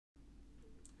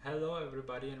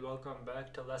everybody, and welcome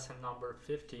back to lesson number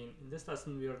 15. In this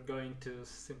lesson we are going to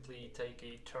simply take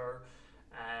a tour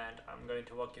and I'm going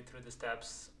to walk you through the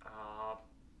steps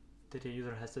that a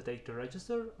user has to take to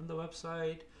register on the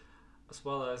website, as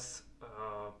well as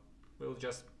we'll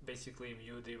just basically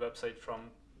view the website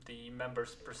from the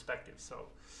member's perspective. So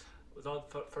without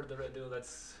further ado,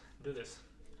 let's do this.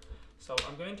 So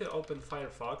I'm going to open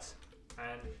Firefox,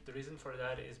 and the reason for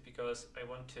that is because I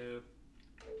want to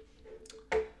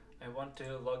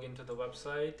log into the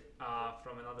website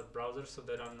from another browser so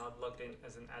that I'm not logged in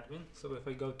as an admin. So if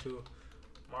I go to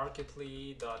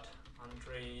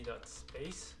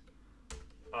marketly.andre.space,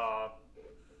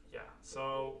 yeah,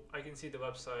 so I can see the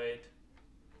website.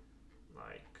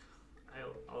 Like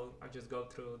I'll just go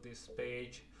through this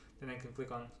page, then I can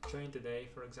click on join today,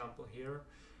 for example, here,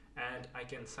 and I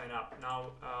can sign up.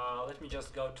 Now let me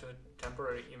just go to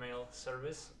temporary email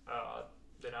service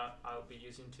that I'll be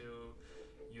using to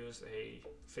use a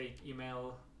fake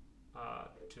email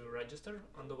to register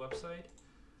on the website.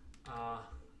 I'm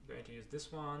going to use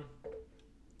this one.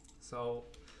 So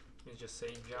let me just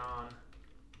say John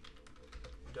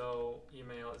Doe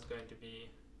email is going to be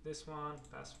this one,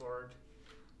 password.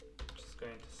 I'm just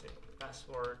going to say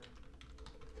password.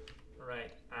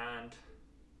 Right, and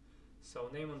so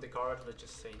name on the card, let's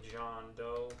just say John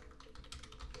Doe.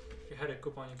 If you had a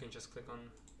coupon, you can just click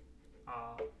on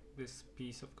this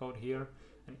piece of code here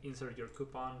and insert your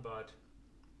coupon, but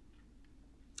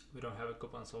we don't have a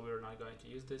coupon, so we're not going to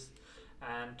use this.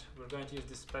 And we're going to use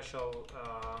this special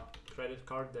credit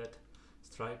card that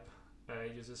Stripe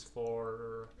uses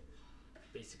for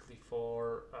basically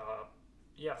for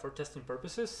testing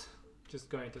purposes. Just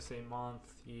going to say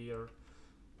month, year,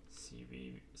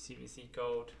 CVC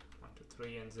code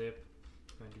 123 and zip.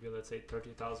 It's going to be, let's say,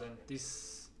 30,000.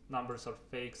 These numbers are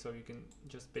fake, so you can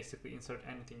just basically insert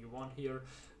anything you want here.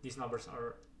 These numbers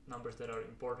are numbers that are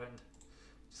important.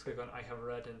 Just click on I have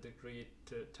read and agreed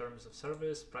to terms of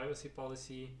service, privacy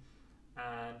policy,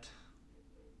 and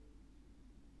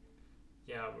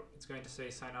yeah, it's going to say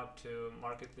sign up to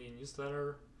Marketly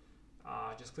newsletter.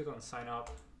 Just click on sign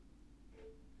up.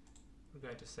 We're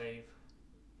going to save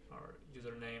our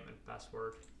username and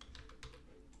password,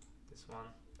 this one.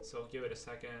 So give it a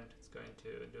second, it's going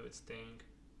to do its thing.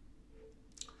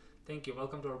 Thank you,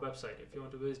 welcome to our website. If you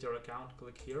want to visit your account,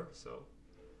 click here. So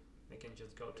I can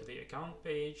just go to the account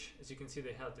page. As you can see,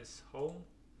 they have this home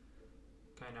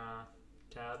kind of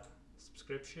tab,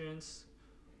 subscriptions,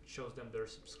 which shows them their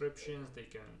subscriptions. They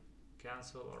can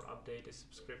cancel or update a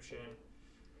subscription.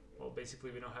 Well,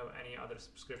 basically we don't have any other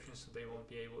subscriptions, so they won't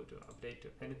be able to update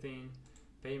to anything.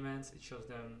 Payments, it shows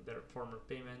them their former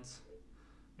payments.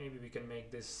 Maybe we can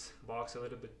make this box a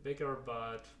little bit bigger,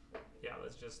 but yeah,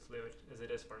 let's just leave it as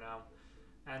it is for now.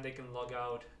 And they can log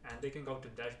out and they can go to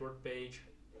dashboard page,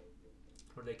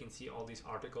 where they can see all these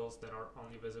articles that are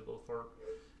only visible for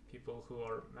people who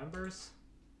are members.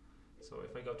 So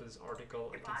if I go to this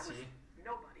article, I can see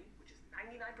nobody, which is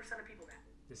 99% of people now.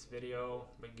 This video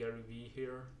by Gary V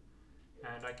here,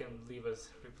 and I can leave a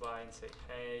reply and say,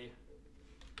 hey,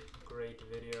 great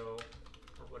video,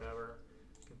 or whatever.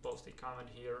 You can post a comment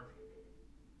here.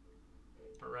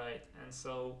 Alright, and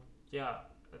so yeah,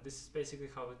 this is basically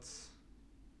how it's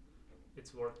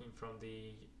working from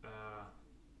the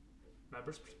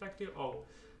members perspective. Oh,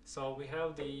 so we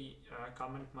have the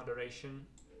comment moderation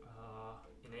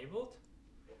enabled.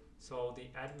 So the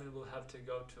admin will have to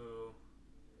go to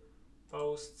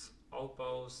posts, all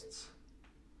posts.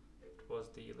 It was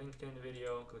the LinkedIn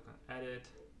video, click on edit,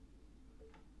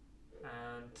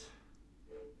 and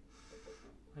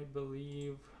I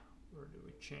believe, where do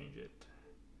we change it?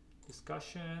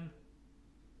 Discussion,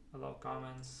 allow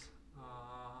comments.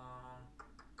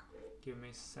 Give me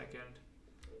a second.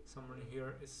 Someone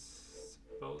here is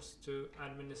supposed to,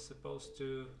 admin is supposed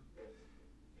to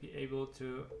be able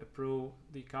to approve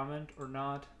the comment or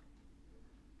not.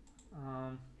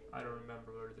 I don't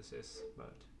remember where this is,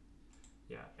 but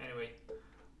yeah, anyway.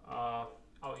 Oh,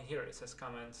 here it says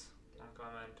comments, one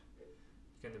comment.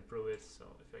 You can approve it,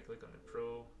 so if I click on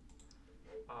approve,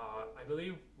 I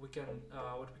believe we can,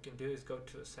 what we can do is go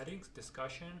to settings,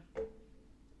 discussion,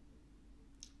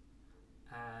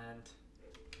 and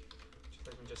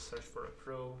let me just search for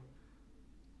approve.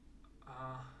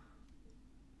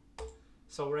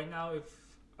 So right now, if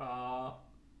I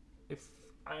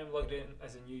am logged in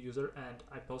as a new user and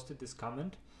I posted this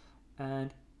comment,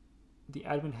 and the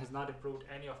admin has not approved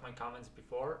any of my comments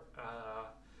before,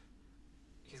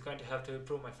 he's going to have to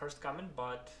approve my first comment,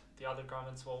 but the other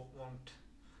comments won't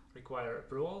require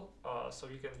approval. So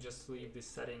you can just leave this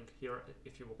setting here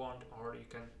if you want, or you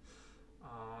can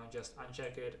just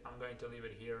uncheck it. I'm going to leave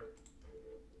it here.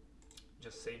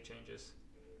 just save changes.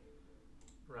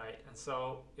 Right, and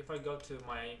so if I go to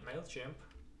my MailChimp,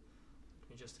 let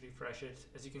me just refresh it.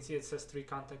 As you can see, it says 3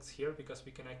 contacts here because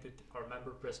we connected our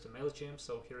MemberPress to MailChimp.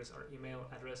 So here is our email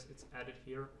address, it's added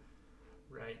here.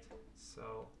 Right,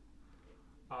 so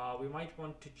we might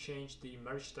want to change the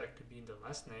merge tag to be in the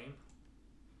last name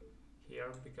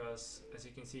here, because as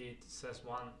you can see, it says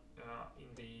 1 in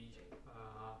the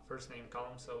first name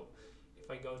column. So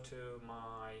if I go to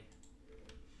my,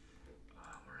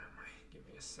 where am I? Give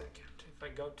me a second. If I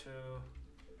go to,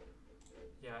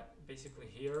 yeah, basically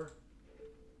here,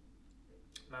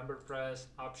 MemberPress,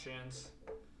 options,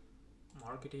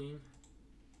 marketing,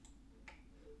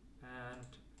 and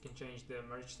you can change the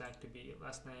merge tag to be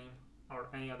last name or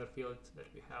any other field that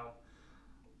we have.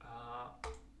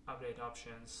 Update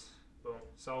options, boom.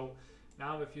 So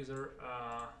now if user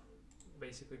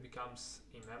basically becomes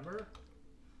a member,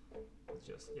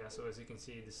 just, yeah, so as you can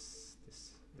see, this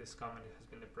comment has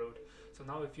been approved. So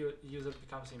now if your user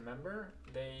becomes a member,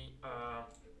 they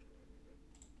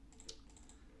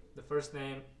the first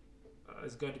name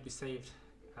is going to be saved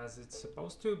as it's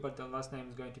supposed to, but the last name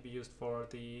is going to be used for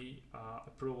the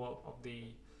approval of the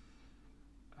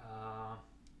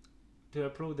to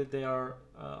approve that they are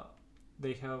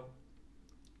they have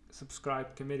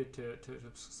subscribed, committed to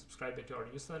subscribing to our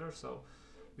newsletter. So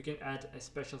we can add a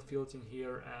special field in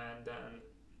here and then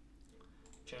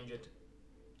change it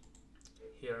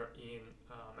here in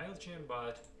MailChimp,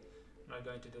 but I'm not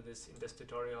going to do this in this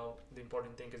tutorial. The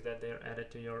important thing is that they're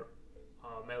added to your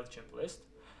MailChimp list.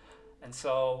 And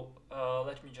so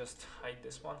let me just hide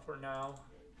this one for now.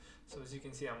 So as you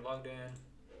can see, I'm logged in.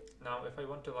 Now if I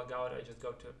want to log out, I just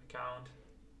go to account,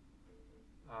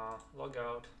 log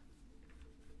out,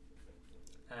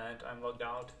 and I'm logged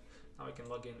out. Now I can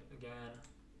log in again,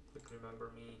 click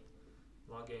remember me,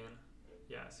 log in.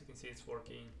 Yeah, as you can see, it's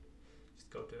working. Just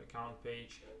go to account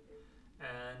page,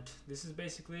 and this is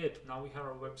basically it. Now we have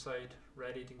our website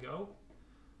ready to go.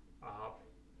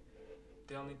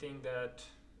 The only thing that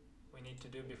we need to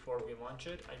do before we launch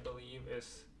it, I believe,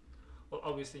 is, well,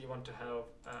 obviously you want to have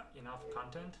enough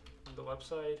content on the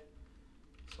website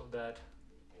so that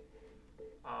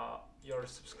your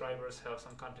subscribers have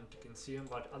some content to consume.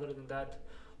 But other than that,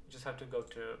 you just have to go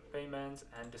to payments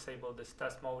and disable this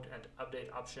test mode and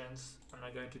update options. I'm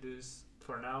not going to do this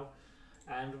for now,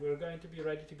 and we're going to be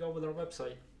ready to go with our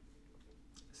website.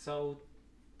 So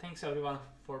thanks everyone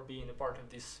for being a part of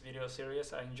this video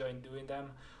series. I enjoyed doing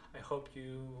them. I hope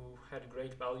you had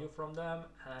great value from them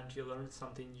and you learned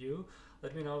something new.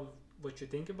 Let me know what you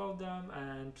think about them,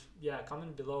 and yeah,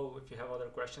 comment below if you have other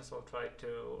questions. I'll try to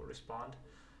respond.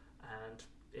 And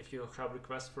if you have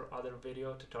requests for other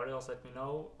video tutorials, let me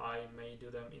know. I may do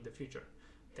them in the future.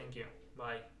 Thank you.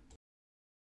 Bye.